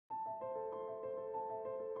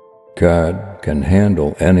God can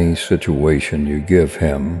handle any situation you give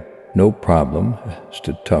Him. No problem is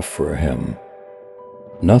too tough for Him.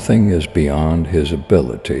 Nothing is beyond His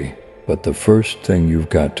ability, but the first thing you've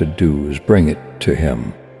got to do is bring it to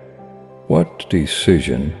Him. What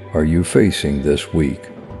decision are you facing this week?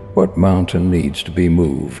 What mountain needs to be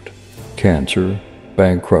moved? Cancer,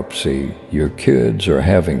 bankruptcy, your kids are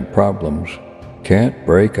having problems. Can't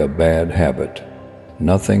break a bad habit.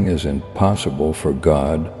 Nothing is impossible for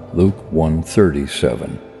God. Luke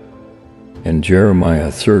 1:37. In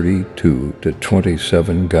Jeremiah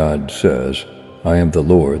 32-27, God says, I am the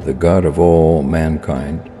Lord, the God of all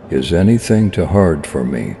mankind. Is anything too hard for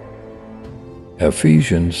me?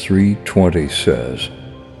 Ephesians 3:20 says,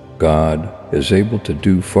 God is able to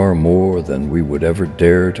do far more than we would ever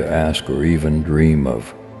dare to ask or even dream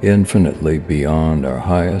of, infinitely beyond our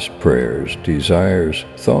highest prayers, desires,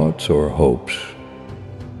 thoughts, or hopes.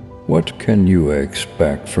 What can you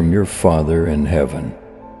expect from your Father in heaven?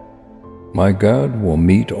 My God will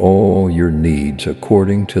meet all your needs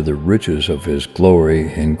according to the riches of His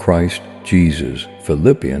glory in Christ Jesus.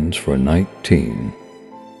 Philippians 4:19.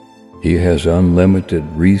 He has unlimited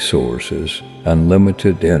resources,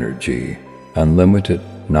 unlimited energy, unlimited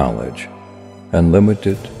knowledge,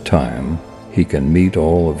 unlimited time. He can meet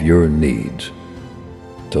all of your needs.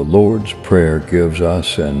 The Lord's Prayer gives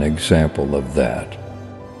us an example of that.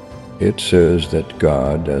 It says that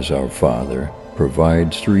God, as our Father,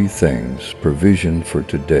 provides three things: provision for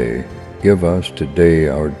today. Give us today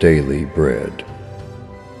our daily bread.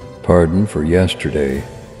 Pardon for yesterday.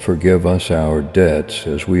 Forgive us our debts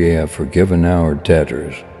as we have forgiven our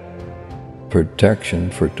debtors. Protection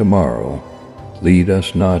for tomorrow. Lead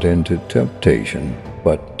us not into temptation,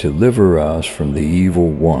 but deliver us from the evil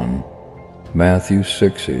one. Matthew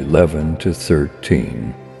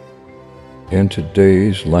 6:11-13. In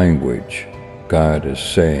today's language, God is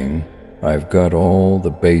saying, I've got all the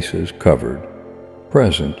bases covered.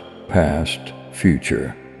 Present, past,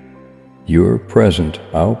 future. Your present,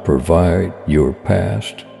 I'll provide. Your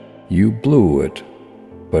past, you blew it,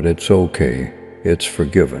 but it's okay. It's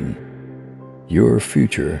forgiven. Your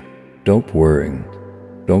future, don't worry.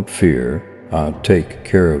 Don't fear. I'll take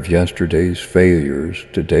care of yesterday's failures,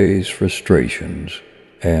 today's frustrations,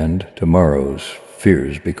 and tomorrow's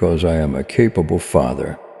fears because I am a capable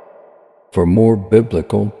Father. For more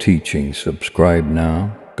biblical teaching, subscribe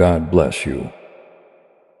now. God bless you.